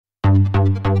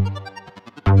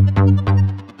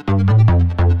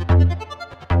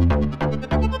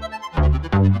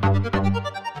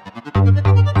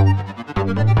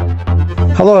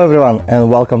Hello everyone and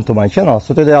welcome to my channel.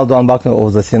 So today I'll do unboxing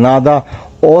of the Senada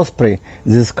Osprey,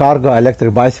 this cargo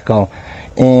electric bicycle,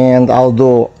 and I'll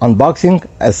do unboxing,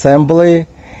 assembly,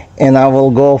 and I will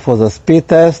go for the speed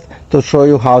test to show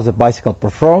you how the bicycle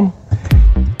perform.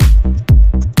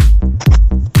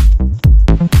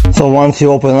 So once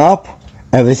you open up,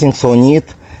 everything's so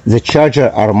neat. The charger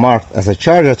are marked as a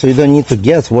charger, so you don't need to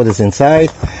guess what is inside.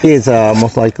 It's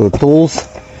most likely tools.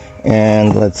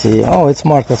 And let's see, oh, it's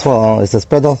marked as well. It says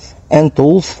pedals and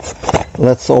tools.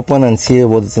 Let's open and see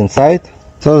what is inside.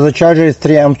 So the charger is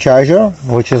 3 amp charger,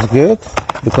 which is good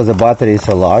because the battery is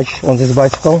so large on this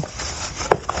bicycle.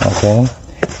 Okay,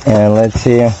 and let's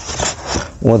see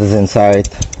what is inside,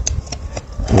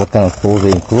 what kind of tools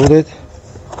they included.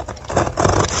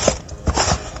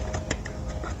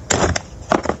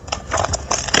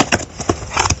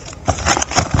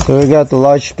 So we got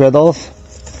large pedals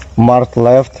marked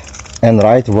left and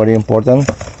right, very important.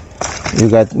 You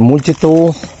got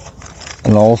multi-tools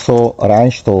and also a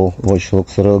wrench tool, which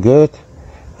looks real good,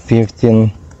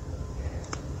 15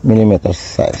 millimeters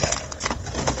size.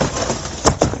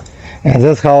 And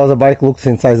that's how the bike looks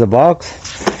inside the box.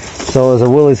 So the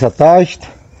wheel is attached,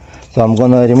 so I'm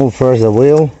gonna remove first the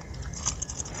wheel,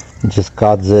 just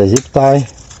cut the zip tie.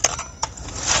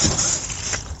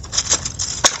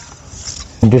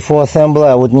 Before assembly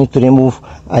I would need to remove,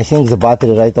 I think, the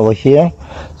battery right over here,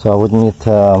 so I would need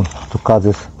to cut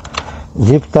this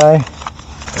zip tie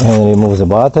and remove the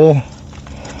battery.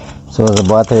 So the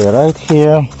battery right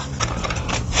here.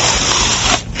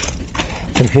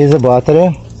 So here's the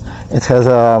battery. It has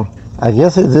a, I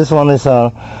guess this one is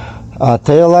a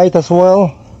tail light as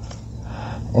well,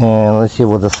 and let's see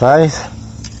what the size.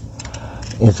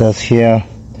 It says here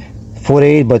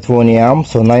 48 by 20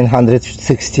 amps, so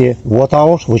 960 watt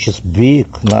hours, which is big,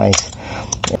 nice.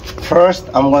 First,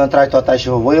 I'm going to try to attach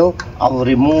the wheel. I will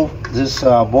remove this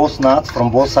both nuts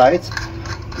from both sides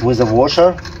with a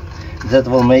washer. That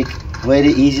will make very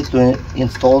easy to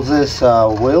install this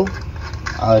wheel.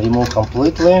 I'll remove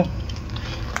completely,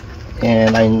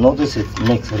 and I notice it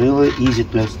makes really easy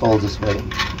to install this way.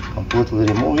 Completely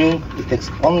removing, it takes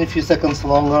only a few seconds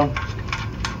longer.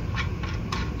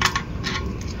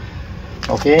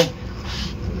 Okay,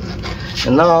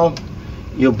 and now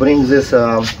you bring this,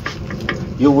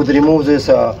 you would remove this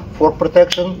fork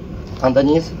protection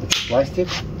underneath. It's plastic,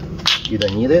 you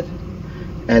don't need it,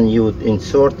 and you would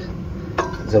insert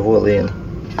the wheel in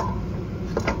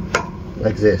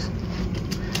like this,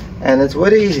 and it's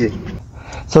very easy.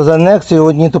 So the next you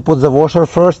would need to put the washer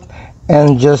first,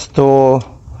 and just to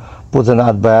put the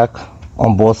nut back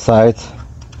on both sides.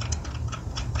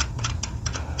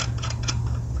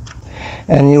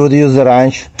 And you would use the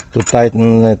wrench to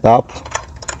tighten it up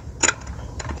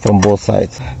from both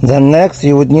sides. Then next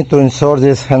you would need to insert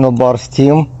this handlebar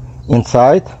stem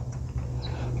inside.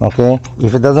 Okay,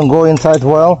 if it doesn't go inside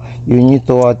well, you need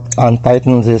to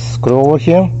untighten this screw over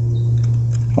here.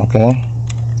 Okay,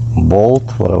 bolt,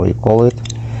 whatever you call it.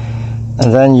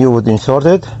 And then you would insert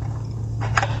it,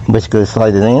 basically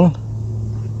slide it in,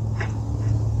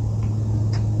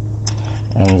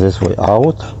 and this way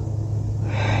out.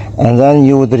 And then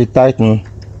you would retighten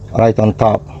right on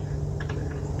top.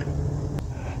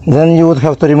 Then you would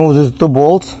have to remove these 2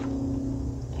 bolts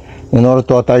in order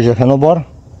to attach the handlebar.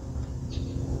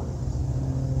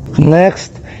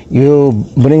 Next, you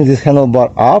bring this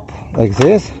handlebar up like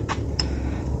this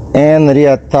and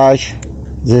reattach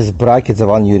this bracket, the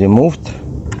one you removed.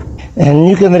 And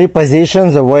you can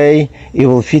reposition the way it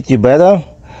will fit you better.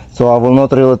 So I will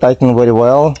not really tighten very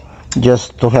well,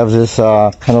 just to have this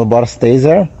handlebar stay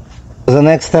there. The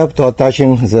next step to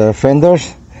attaching the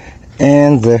fenders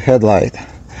and the headlight.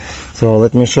 So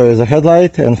let me show you the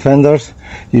headlight and fenders.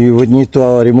 You would need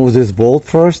to remove this bolt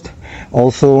first.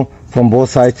 Also from both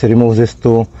sides remove these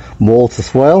 2 bolts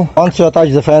as well. Once you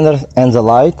attach the fenders and the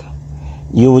light,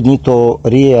 you would need to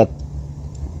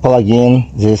plug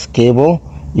in this cable.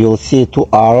 You'll see 2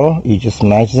 arrows. You just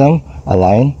match them,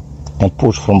 align, and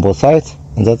push from both sides,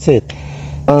 and that's it.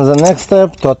 And the next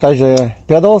step to attach the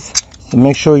pedals. So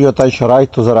make sure you attach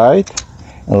right to the right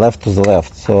and left to the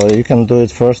left. So you can do it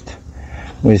first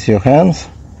with your hands,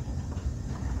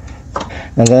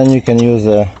 and then you can use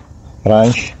a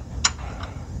wrench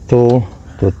tool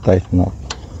to tighten up.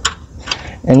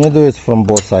 And you do it from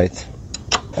both sides.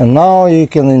 And now you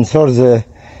can insert the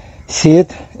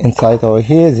seat inside over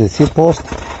here, the seat post,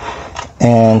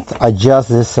 and adjust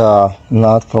this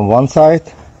nut from one side,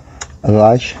 and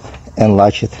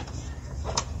latch it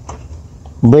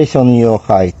based on your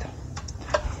height.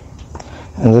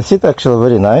 And the seat actually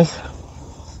very nice.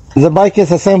 The bike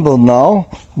is assembled now,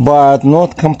 but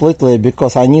not completely,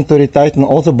 because I need to retighten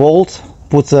all the bolts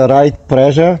put the right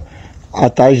pressure,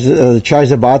 charge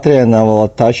the battery, and I will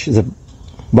attach the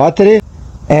battery.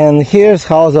 And here's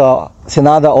how the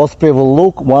Senada Osprey will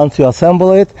look once you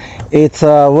assemble it. It's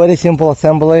a very simple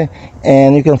assembly,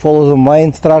 and you can follow my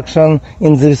instruction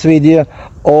in this video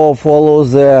or follow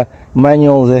the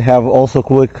manual. They have also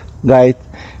quick guide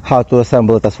how to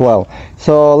assemble it as well.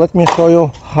 So let me show you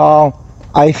how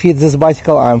I fit this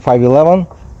bicycle. I'm 5'11",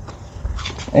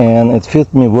 and it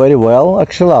fits me very well.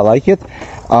 Actually, I like it.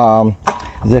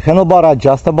 The handlebar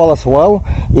adjustable as well.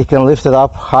 You can lift it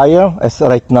up higher as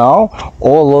right now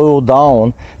or low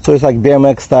down. So it's like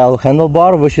BMX style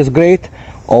handlebar, which is great.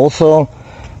 Also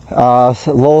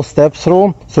low step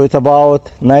through. So it's about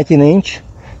 19-inch.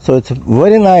 So it's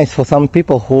very nice for some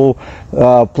people who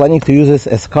planning to use this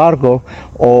as cargo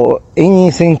or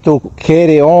anything to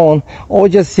carry on, or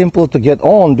just simple to get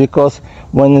on, because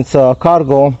when it's a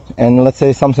cargo and let's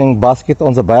say something basket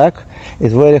on the back,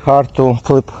 it's very hard to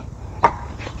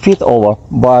fit over,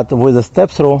 but with the step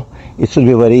through it should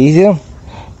be very easy.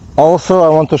 Also, I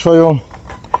want to show you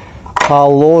how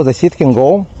low the seat can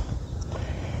go.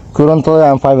 Currently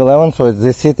I'm 5'11", so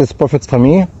this seat is perfect for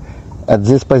me at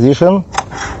this position,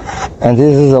 and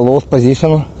this is the lowest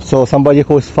position, so somebody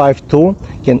who is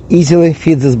 5'2" can easily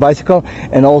fit this bicycle,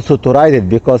 and also to ride it,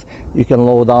 because you can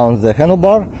lower down the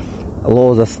handlebar,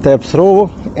 lower the step through,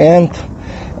 and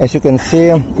as you can see,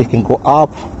 it can go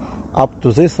up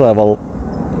to this level,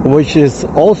 which is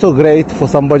also great for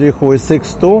somebody who is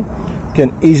 6'2",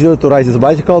 can easily to ride this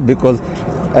bicycle, because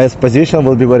its position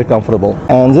will be very comfortable.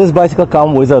 And this bicycle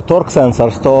comes with a torque sensor.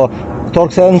 So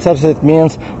torque sensors, it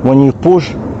means when you push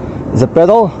the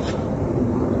pedal,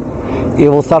 it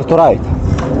will start to ride.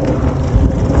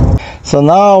 So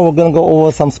now we're gonna go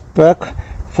over some spec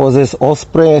for this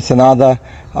Osprey Senada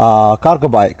cargo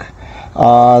bike.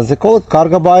 They call it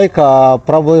cargo bike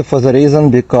probably for the reason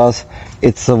because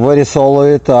it's a very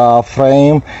solid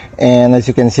frame, and as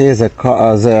you can see,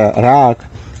 the rack,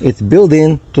 it's built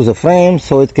into the frame,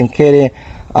 so it can carry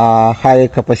high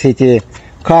capacity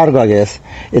cargo, I guess.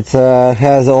 It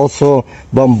has also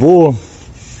bamboo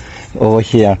over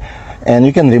here, and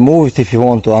you can remove it if you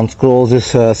want to unscrew these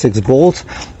 6 bolts.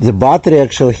 The battery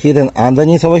actually hidden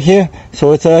underneath over here,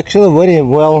 so it's actually very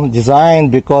well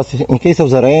designed, because in case of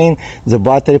the rain, the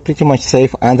battery pretty much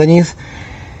safe underneath.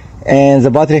 And the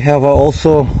battery have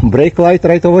also brake light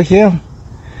right over here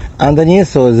underneath,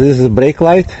 so this is brake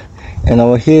light, and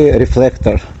over here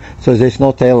reflector, so there's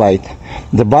no tail light.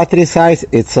 The battery size,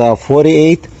 it's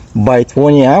 48 by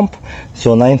 20 amp,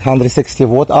 so 960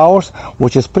 watt hours,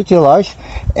 which is pretty large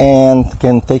and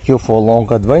can take you for a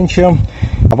long adventure.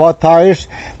 About tires,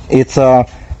 it's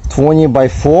 20 by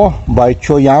 4 by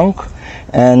Cho Young,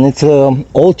 and it's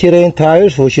all-terrain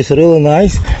tires, which is really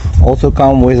nice. Also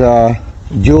come with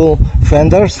dual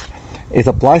fenders. It's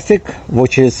a plastic,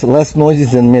 which is less noisy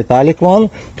than metallic one,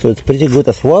 so it's pretty good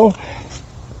as well.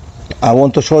 I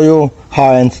want to show you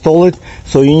how I install it.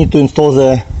 So you need to install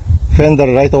the fender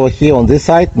right over here on this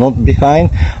side, not behind,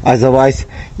 otherwise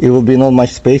it will be not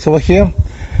much space over here.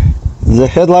 The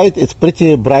headlight is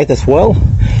pretty bright as well.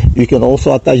 You can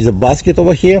also attach the basket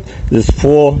over here. There's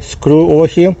 4 screws over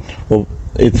here.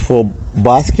 It's for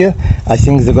basket. I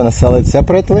think they're gonna sell it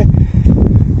separately.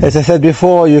 As I said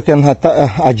before, you can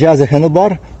adjust the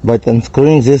handlebar by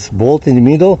unscrewing this bolt in the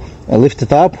middle and lift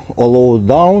it up or lower it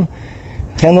down.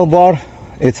 Handlebar,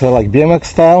 it's like BMX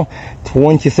style,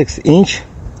 26-inch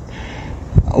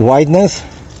wideness.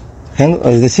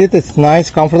 The seat is nice,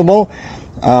 comfortable.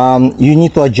 You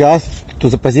need to adjust to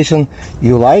the position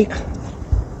you like.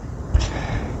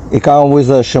 It comes with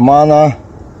a Shimano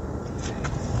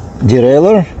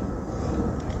derailleur,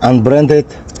 unbranded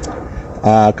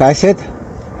cassette,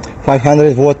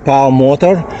 500 watt power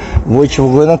motor, which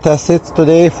we're gonna test it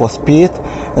today for speed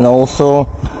and also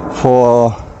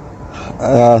for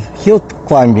hill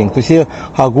climbing, to see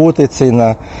how good it's in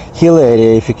a hill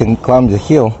area, if you can climb the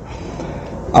hill.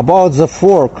 About the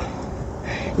fork,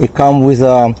 it comes with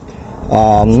a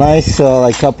nice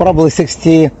probably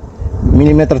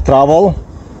 60mm travel.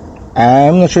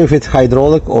 I'm not sure if it's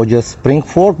hydraulic or just spring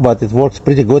fork, but it works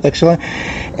pretty good actually.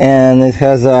 And it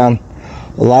has a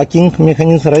locking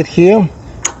mechanism right here,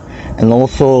 and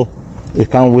also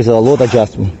it comes with a load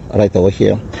adjustment right over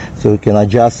here, so you can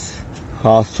adjust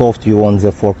how soft you want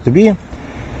the fork to be.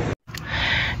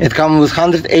 It comes with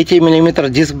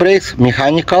 180mm disc brakes,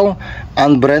 mechanical,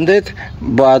 unbranded,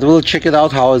 but we'll check it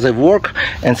out how they work.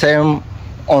 And same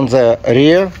on the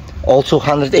rear, also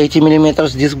 180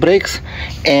 millimeters disc brakes,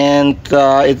 and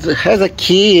it has a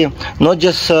key not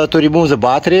just to remove the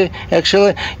battery.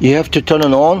 Actually, you have to turn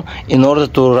it on in order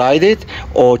to ride it,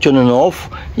 or turn it off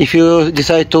if you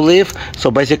decide to leave.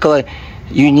 So basically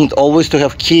you need always to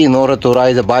have key in order to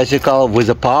ride the bicycle with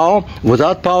the power.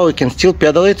 Without power you can still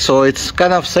pedal it, so it's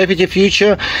kind of safety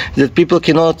feature that people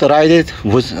cannot ride it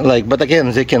with, like, but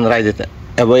again they can ride it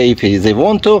away if they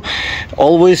want to.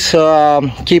 Always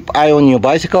keep eye on your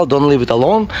bicycle, don't leave it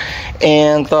alone.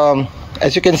 And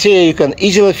as you can see, you can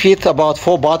easily fit about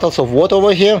 4 bottles of water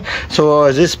over here,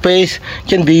 so this space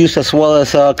can be used as well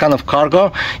as a kind of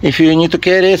cargo if you need to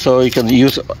carry it. So you can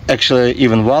use actually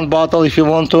even 1 bottle if you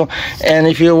want to, and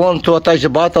if you want to attach the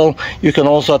bottle, you can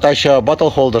also attach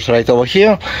bottle holders right over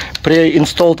here,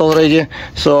 pre-installed already.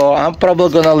 So I'm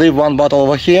probably gonna leave 1 bottle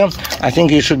over here. I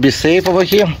think it should be safe over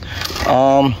here.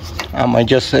 I might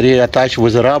just reattach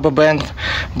with a rubber band,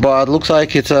 but looks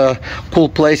like it's a cool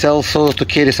place also to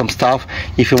carry some stuff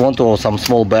if you want to, or some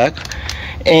small bag.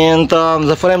 And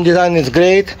the frame design is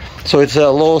great, so it's a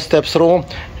low step through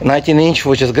 19-inch,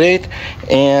 which is great.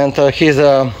 And here's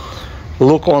a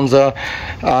look on the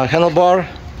handlebar.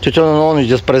 To turn it on, you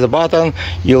just press the button.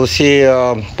 You'll see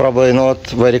probably not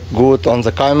very good on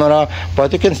the camera,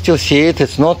 but you can still see it.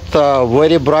 It's not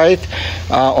very bright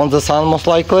on the sun most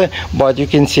likely, but you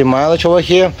can see mileage over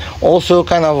here. Also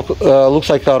kind of looks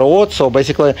like a road, so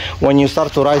basically when you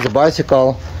start to ride the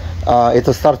bicycle, it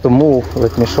will start to move.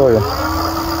 Let me show you.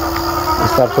 You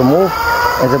start to move,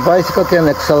 and the bicycle can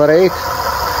accelerate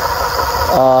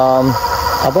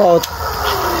about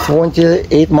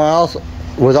 28 miles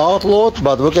without load,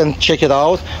 but we can check it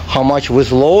out how much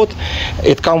with load.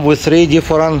 It comes with 3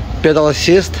 different pedal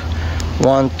assist,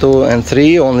 1, 2 and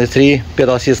 3, only 3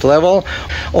 pedal assist level.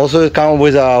 Also it comes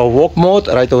with a walk mode.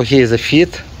 Right over here is a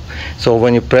feet, so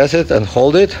when you press it and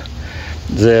hold it,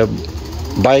 the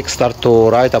bike start to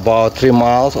ride about 3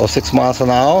 miles or 6 miles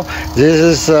an hour. This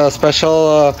is a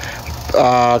special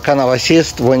kind of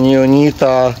assist when you need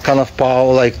kind of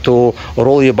power, like to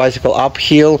roll your bicycle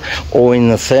uphill or in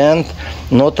the sand,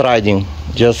 not riding,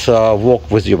 just walk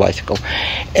with your bicycle.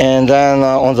 And then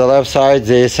on the left side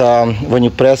there's when you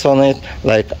press on it,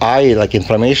 like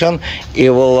information, it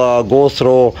will go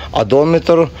through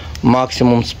odometer,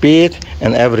 maximum speed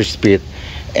and average speed.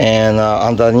 And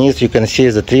underneath you can see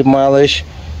the trip mileage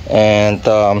and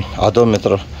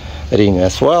odometer ring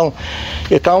as well.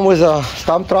 It comes with a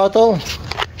thumb throttle,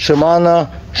 Shimano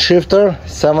shifter,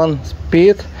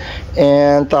 7-speed,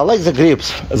 and I like the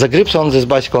grips. The grips on this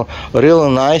bicycle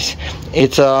really nice.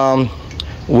 It's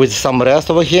with some rest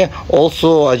over here,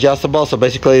 also adjustable, so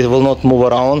basically it will not move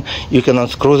around. You can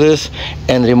unscrew this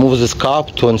and remove this cap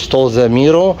to install the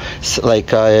mirror,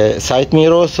 like a side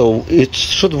mirror. So it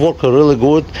should work really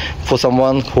good for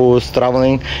someone who's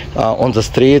traveling on the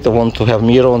street or want to have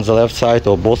mirror on the left side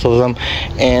or both of them.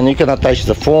 And you can attach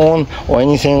the phone or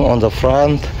anything on the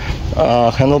front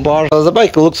handlebar. The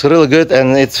bike looks really good,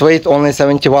 and its weight only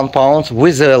 71 pounds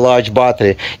with a large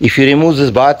battery. If you remove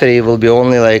this battery, it will be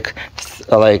only like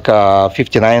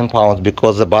 59 pounds,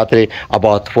 because the battery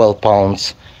about 12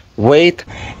 pounds weight.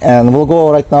 And we'll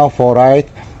go right now for a ride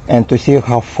and to see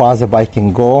how fast the bike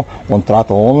can go on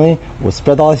throttle only with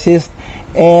pedal assist,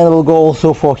 and we'll go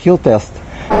also for hill test.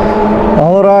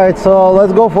 Alright, so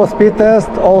let's go for speed test,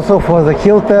 also for the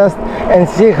hill test, and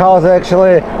see how the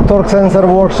actually torque sensor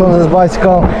works on this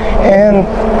bicycle, and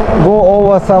go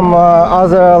over some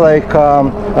other like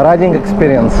riding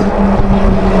experience.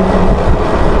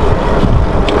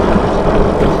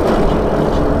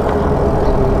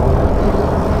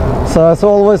 So as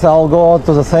always, I'll go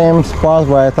to the same spot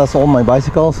where I test all my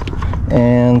bicycles,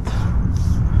 and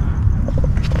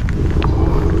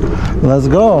let's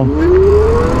go.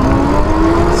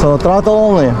 So throttle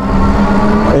only.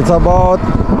 It's about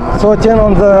 13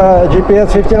 on the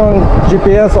GPS, 15 on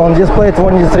GPS, on display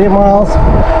 23 miles,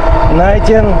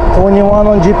 19, 21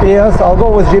 on GPS. I'll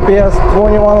go with GPS,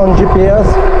 21 on GPS,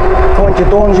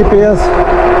 22 on GPS,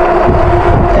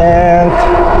 and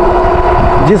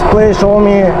display show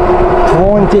me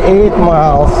 28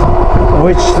 miles,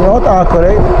 which is not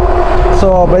accurate.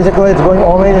 So basically it's going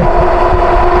only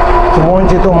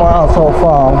 22 miles so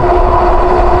far.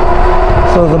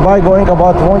 So the bike going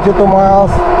about 22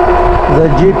 miles, the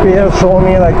GPS show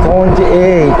me like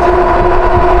 28.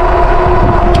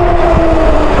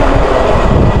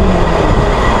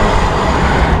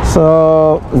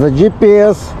 So the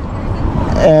GPS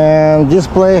and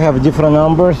display have different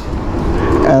numbers,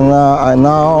 and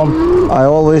now I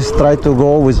always try to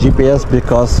go with GPS,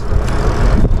 because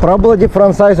probably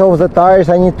different size of the tires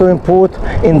I need to input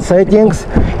in settings,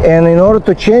 and in order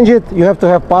to change it you have to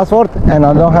have password, and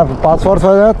I don't have a password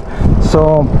for that.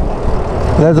 So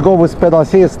let's go with pedal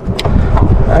assist,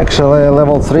 actually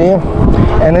level 3,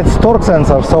 and it's torque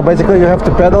sensor, so basically you have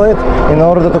to pedal it in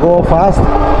order to go fast.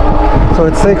 So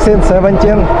it's 16,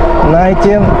 17,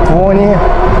 19, 20,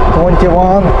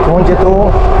 21,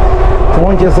 22,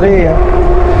 23.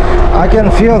 I can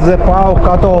feel the power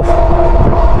cut off.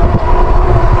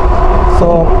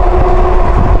 So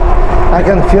I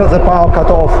can feel the power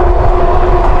cut off.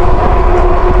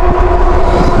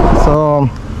 So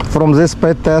from this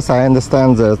speed test I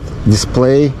understand that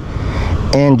display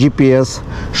and GPS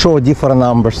show different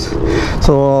numbers.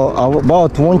 So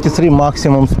about 23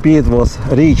 maximum speed was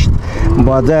reached,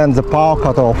 but then the power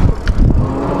cut off.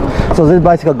 So this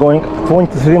bicycle going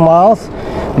 23 miles.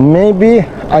 Maybe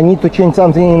I need to change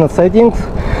something in the settings,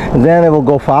 then it will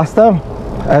go faster,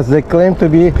 as they claim to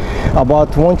be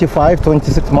about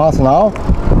 25-26 miles an hour,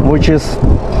 which is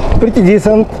pretty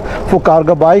decent for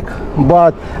cargo bike.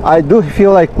 But I do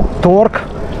feel like torque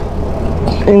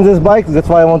in this bike. That's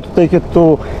why I want to take it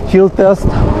to hill test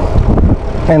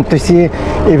and to see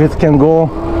if it can go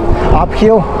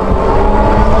uphill.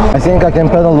 I think I can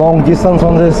pedal long distance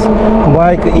on this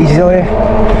bike easily,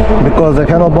 because the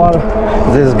handlebar,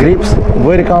 this grips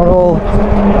very comfortable,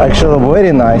 actually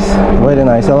very nice, very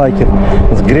nice. I like it.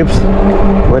 It grips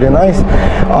very nice.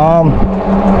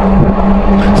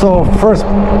 So first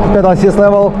pedal assist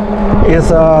level is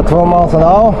 12 miles an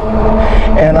hour,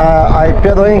 and I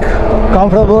pedaling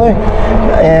comfortably,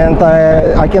 and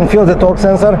I can feel the torque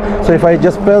sensor. So if I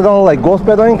just pedal like ghost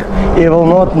pedaling, it will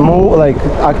not move, like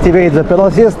activate the pedal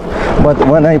assist. But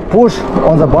when I push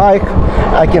on the bike,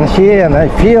 I can hear and I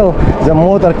feel the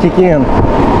motor kick in.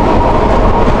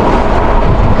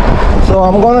 So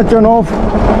I'm gonna turn off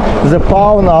the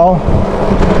power now.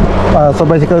 So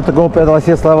basically to go pedal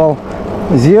assist level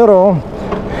 0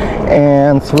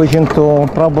 and switching to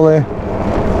probably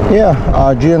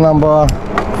gear number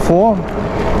 4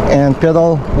 and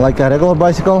pedal like a regular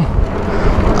bicycle.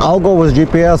 I'll go with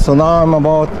GPS. So now I'm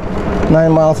about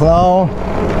 9 miles an hour,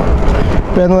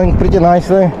 pedaling pretty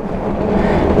nicely.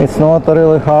 It's not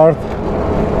really hard,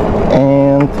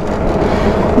 and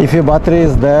if your battery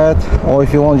is dead, or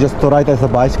if you want just to ride as a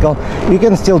bicycle, you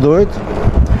can still do it.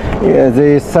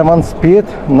 The 7 speed,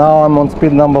 now I'm on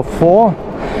speed number 4.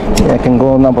 I can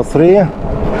go number 3.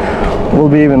 Will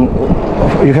be even,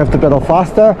 you have to pedal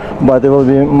faster, but it will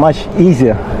be much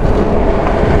easier.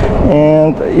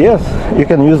 And yes, you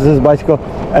can use this bicycle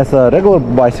as a regular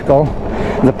bicycle.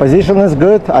 The position is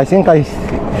good. I think I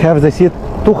have the seat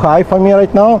too high for me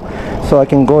right now, so I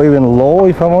can go even low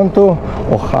if I want to,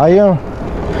 or higher,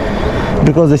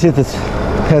 because the seat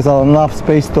has enough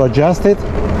space to adjust it.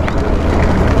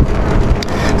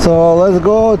 So let's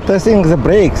go testing the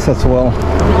brakes as well.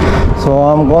 So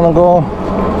I'm gonna go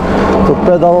to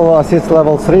pedal assist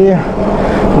level 3,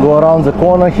 go around the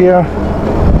corner here,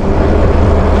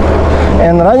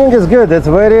 and running is good. It's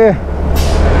very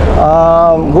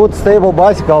good stable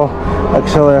bicycle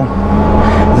actually.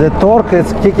 The torque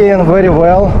is kicking in very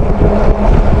well,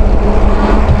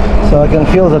 so I can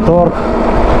feel the torque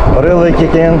really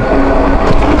kick in.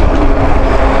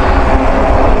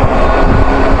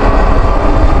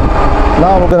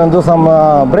 Now we're gonna do some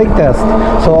brake test.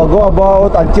 So I'll go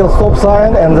about until stop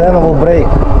sign and then we'll brake.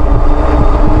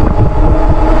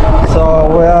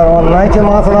 So we are on 19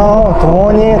 miles an hour,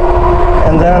 20,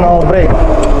 and then I'll brake.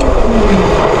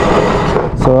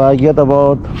 So I get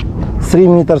about 3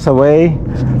 meters away,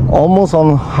 almost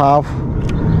on half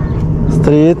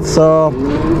street. So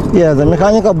yeah, the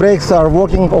mechanical brakes are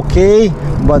working okay,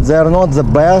 but they're not the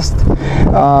best.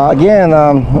 Again,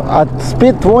 at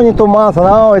speed 22 miles an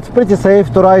hour, it's pretty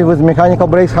safe to ride with mechanical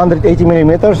brakes, 180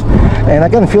 millimeters, and I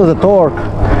can feel the torque.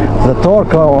 The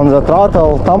torque on the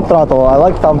throttle, thumb throttle, I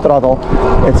like thumb throttle.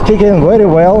 It's kicking very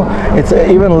well. It's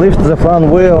even lifts the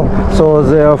front wheel, so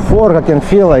the fork I can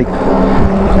feel like,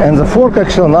 and the fork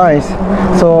actually nice.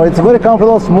 So it's very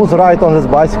comfortable, smooth ride on this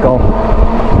bicycle.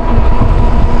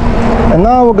 And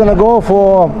now we're gonna go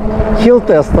for hill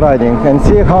test riding and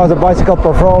see how the bicycle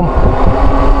perform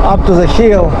up to the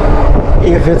hill,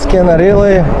 if it can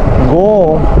really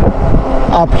go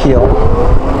uphill.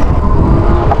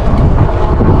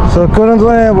 So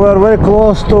currently we're very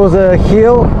close to the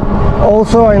hill.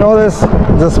 Also I notice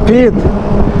the speed,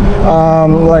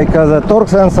 the torque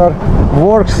sensor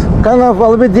works kind of a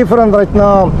little bit different right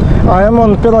now. I am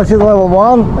on pedal assist level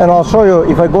 1, and I'll show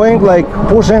you. If I'm going like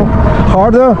pushing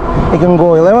harder, it can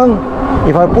go 11.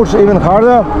 If I push even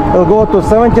harder, it'll go to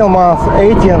 17 miles,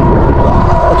 18.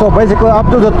 so basically up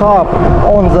to the top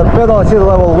on the pedal assist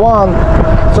level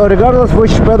 1. So regardless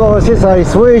which pedal assist I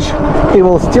switch, it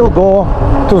will still go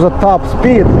to the top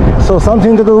speed. So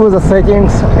something to do with the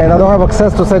settings, and I don't have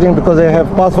access to settings because they have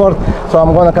password. So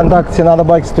I'm gonna contact Senada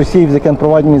Bikes to see if they can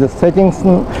provide me the settings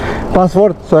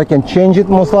password, so I can change it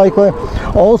most likely.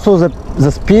 Also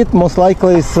the speed most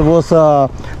likely was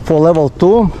for level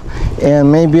 2,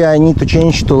 and maybe I need to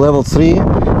change to level 3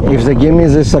 if they give me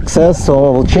the success. So I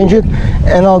will change it,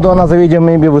 and I'll do another video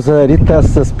maybe with a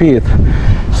retest the speed.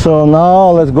 So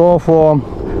now let's go for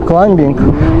climbing,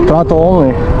 throttle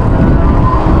only.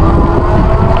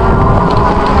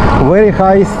 Very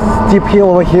high steep hill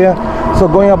over here, so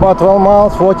going about 12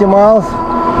 miles, 40 miles,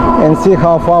 and see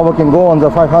how far we can go on the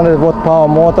 500 watt power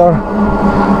motor.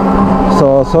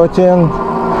 So 13,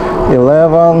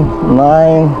 11,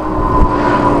 9,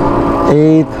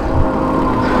 8,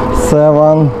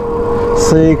 7,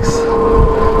 6.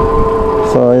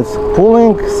 So it's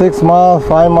pulling 6 miles,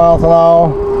 5 miles an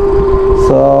hour.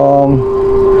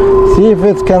 So see if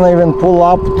it can even pull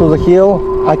up to the hill.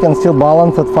 I can still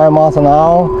balance at 5 miles an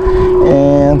hour,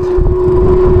 and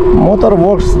motor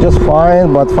works just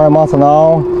fine, but 5 miles an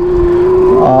hour.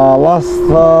 Last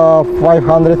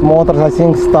 500 motors I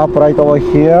think stop right over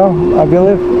here, I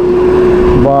believe.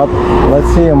 But let's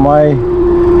see, my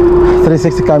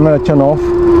 360 camera turn off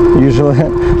usually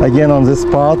again on this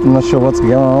spot. I'm not sure what's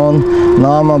going on.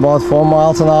 Now I'm about 4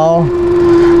 miles an hour,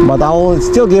 but I will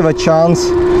still give a chance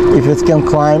if it can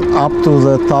climb up to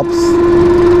the tops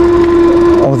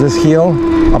of this hill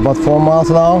about 4 miles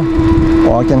an hour.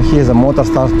 Or I can hear the motor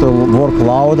start to work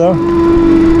louder,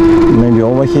 maybe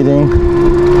overheating,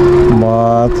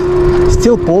 but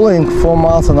still pulling 4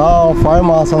 miles an hour, 5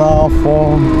 miles an hour,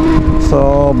 4.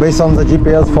 So based on the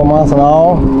GPS, 4 miles an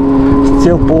hour,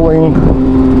 still pulling.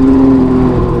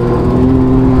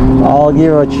 I'll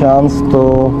give a chance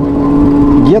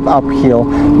to get uphill,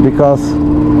 because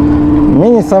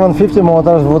many 750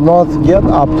 motors would not get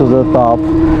up to the top.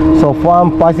 So if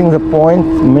I'm passing the point,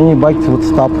 many bikes would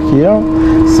stop here.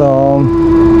 So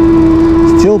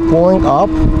still pulling up,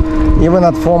 even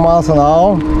at 4 miles an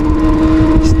hour,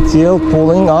 still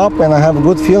pulling up, and I have a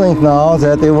good feeling now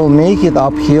that it will make it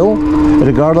uphill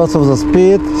regardless of the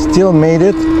speed. Still made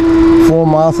it 4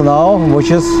 miles an hour, which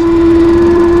is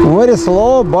very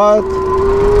slow, but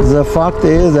the fact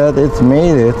is that it's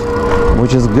made it,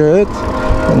 which is good.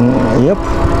 And yep,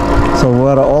 so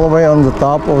we're all the way on the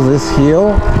top of this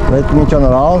hill. Let me turn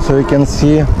around so you can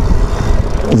see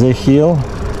the hill.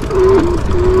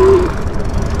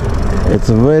 It's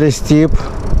very steep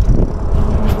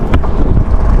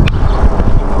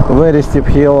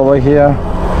hill over here,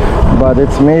 but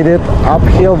it's made it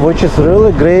uphill, which is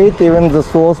really great, even the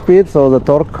slow speed. So the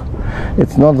torque,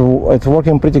 it's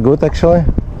working pretty good actually.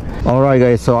 All right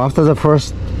guys, so after the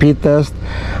first speed test,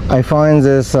 I find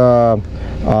this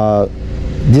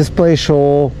display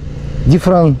show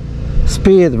different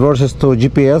speed versus to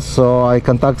GPS. So I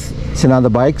contact Senada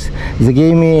Bikes. They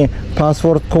gave me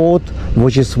password code,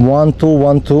 which is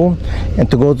 1212, and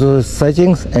to go to the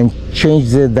settings and change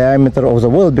the diameter of the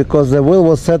wheel, because the wheel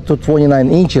was set to 29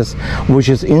 inches, which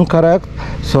is incorrect.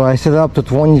 So I set it up to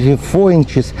 24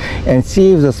 inches and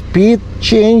see if the speed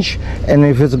change and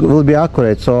if it will be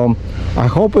accurate. So I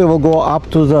hope it will go up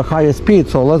to the highest speed.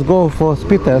 So let's go for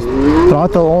speed test,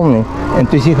 throttle only, and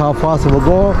to see how fast it will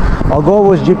go. I'll go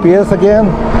with GPS again.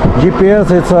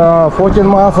 GPS, it's 14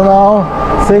 miles an hour,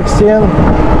 16,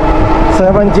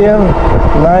 17,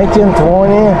 19,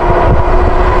 20,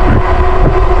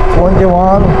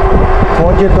 21,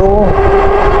 22,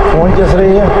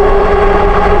 23,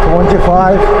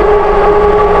 25.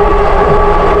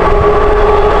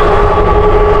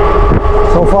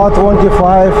 So far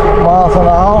 25 miles an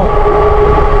hour.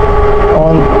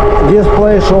 On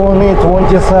display showing me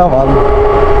 27.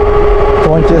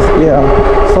 20, yeah.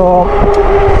 So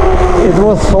it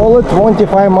was solid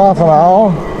 25 miles an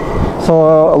hour. So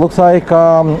looks like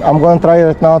I'm going to try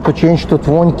right now to change to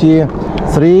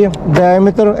 23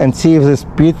 diameter and see if the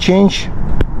speed change.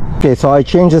 Okay, so I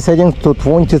changed the setting to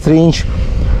 23-inch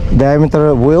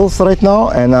diameter wheels right now,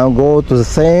 and I'll go to the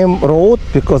same road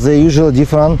because they're usually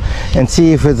different, and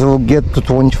see if it will get to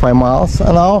 25 miles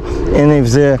an hour, and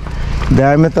if the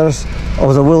diameters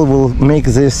of the wheel will make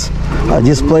this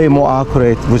display more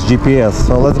accurate with GPS.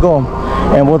 So let's go.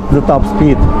 And what's the top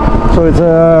speed? So it's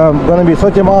gonna be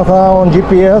 30 miles an hour on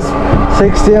GPS,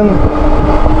 16,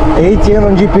 18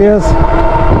 on GPS,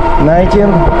 19,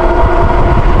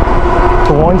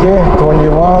 20,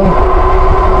 21,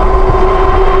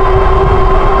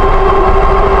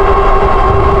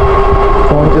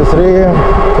 23,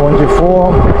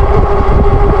 24,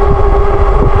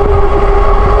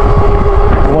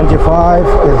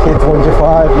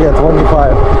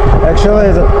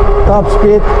 top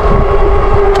speed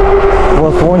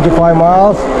was 25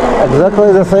 miles,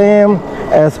 exactly the same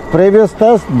as previous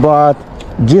test, but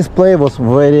display was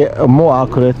more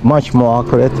accurate, much more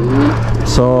accurate.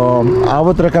 So I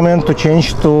would recommend to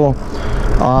change to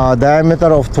diameter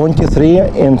of 23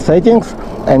 in settings.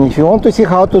 And if you want to see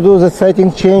how to do the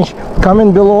setting change,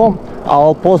 comment below.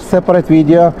 I'll post separate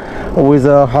video with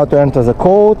how to enter the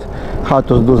code, how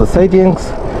to do the settings.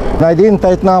 I didn't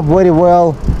tighten up very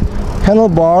well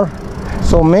handlebar,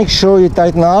 so make sure you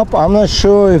tighten up. I'm not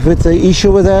sure if it's an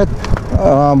issue with that,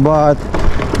 but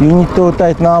you need to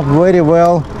tighten up very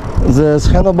well this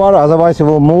handlebar, otherwise it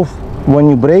will move when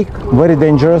you brake. Very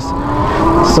dangerous.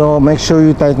 So make sure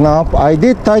you tighten up. I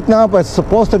did tighten up. It's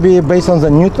supposed to be based on the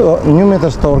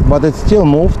Newmeter torque, but it still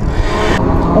moved.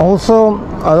 Also,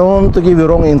 I don't want to give you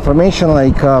wrong information,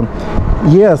 like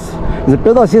yes, the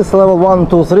pedal assist level 1,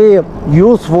 2, 3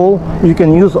 useful. You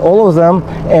can use all of them,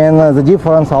 and the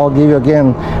difference I'll give you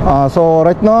again. So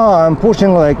right now I'm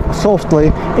pushing like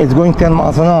softly, it's going 10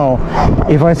 miles an hour.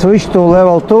 If I switch to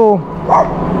level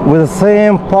 2 with the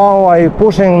same power I'm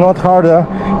pushing, not harder,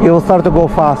 it will start to go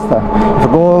faster. If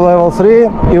I go level 3,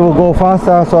 it will go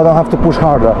faster, so I don't have to push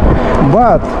harder.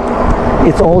 But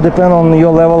it's all depend on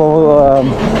your level of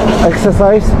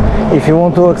exercise. If you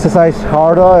want to exercise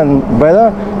harder and better,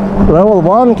 level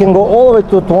 1 can go all the way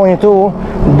to 22,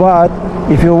 but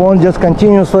if you want just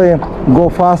continuously go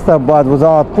faster but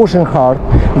without pushing hard,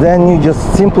 then you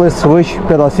just simply switch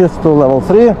pedal assist to level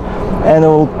 3 and it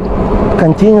will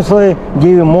continuously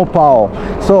give you more power.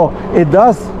 So it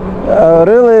does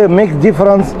really make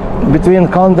difference between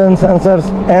cadence sensors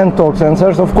and torque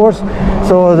sensors, of course.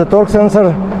 So the torque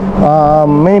sensor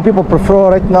many people prefer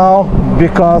right now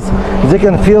because they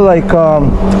can feel like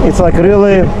it's like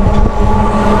really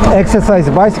exercise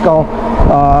bicycle,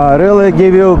 really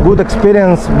give you good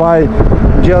experience by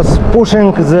just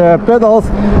pushing the pedals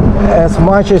as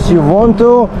much as you want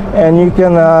to, and you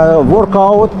can work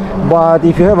out. But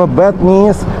if you have a bad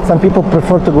knees, some people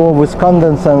prefer to go with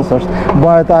cadence sensors.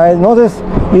 But I noticed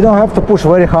you don't have to push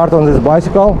very hard on this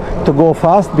bicycle to go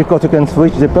fast, because you can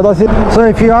switch the pedals. So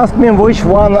if you ask me which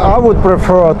one I would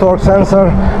prefer, a torque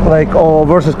sensor or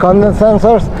versus cadence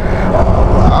sensors,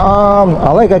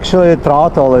 I like actually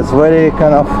throttle. It's very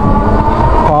kind of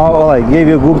power, like give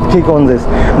you a good kick on this.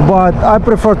 But I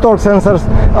prefer torque sensors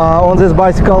on this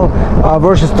bicycle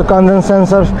versus the cadence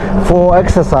sensors for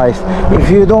exercise. If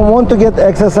you don't want to get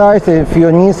exercise, if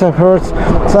your knees hurts,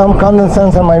 some cadence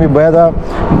sensor might be better.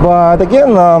 But again,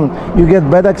 you get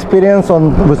better experience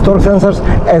with torque sensors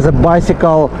as a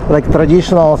bicycle, like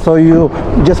traditional. So you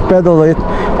just pedal it,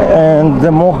 and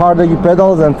the more harder you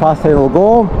pedal, then faster it will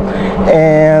go,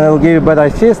 and it will give you better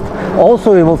assist.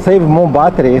 Also, it will save more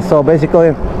battery. So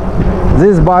basically,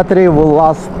 this battery will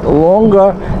last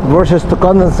longer versus the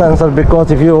cadence sensor, because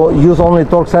if you use only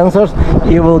torque sensors,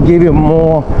 it will give you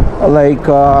more like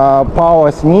power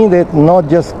as needed, not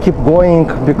just keep going.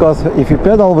 Because if you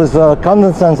pedal with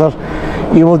cadence sensors,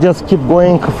 it will just keep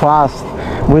going fast.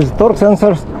 With torque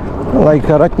sensors, like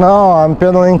right now I'm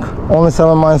pedaling only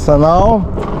 7 miles an hour,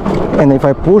 and if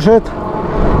I push it,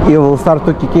 it will start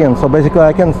to kick in. So basically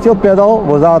I can still pedal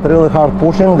without really hard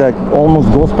pushing, like almost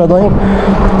ghost pedaling,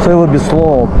 so it will be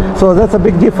slow. So that's a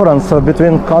big difference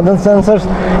between cadence sensors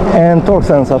and torque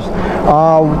sensors.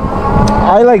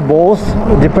 I like both,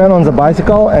 depend on the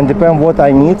bicycle and depend what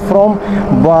I need from,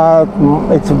 but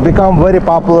it's become very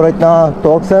popular right now,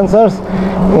 torque sensors.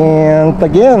 And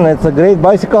again, it's a great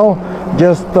bicycle,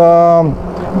 just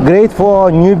great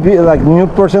for new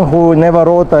person who never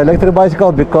rode an electric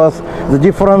bicycle, because the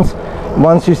difference,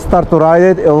 once you start to ride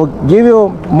it, it will give you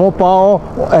more power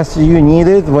as you need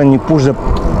it when you push the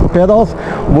pedals.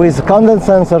 With cadence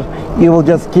sensor, it will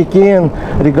just kick in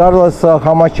regardless of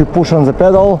how much you push on the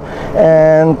pedal.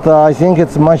 And I think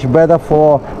it's much better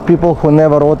for people who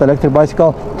never rode electric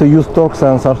bicycle to use torque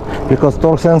sensors, because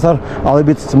torque sensor are a little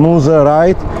bit smoother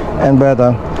ride and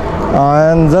better.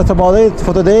 And that's about it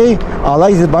for today. I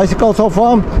like this bicycle so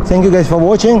far. Thank you guys for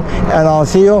watching, and I'll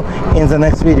see you in the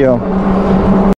next video.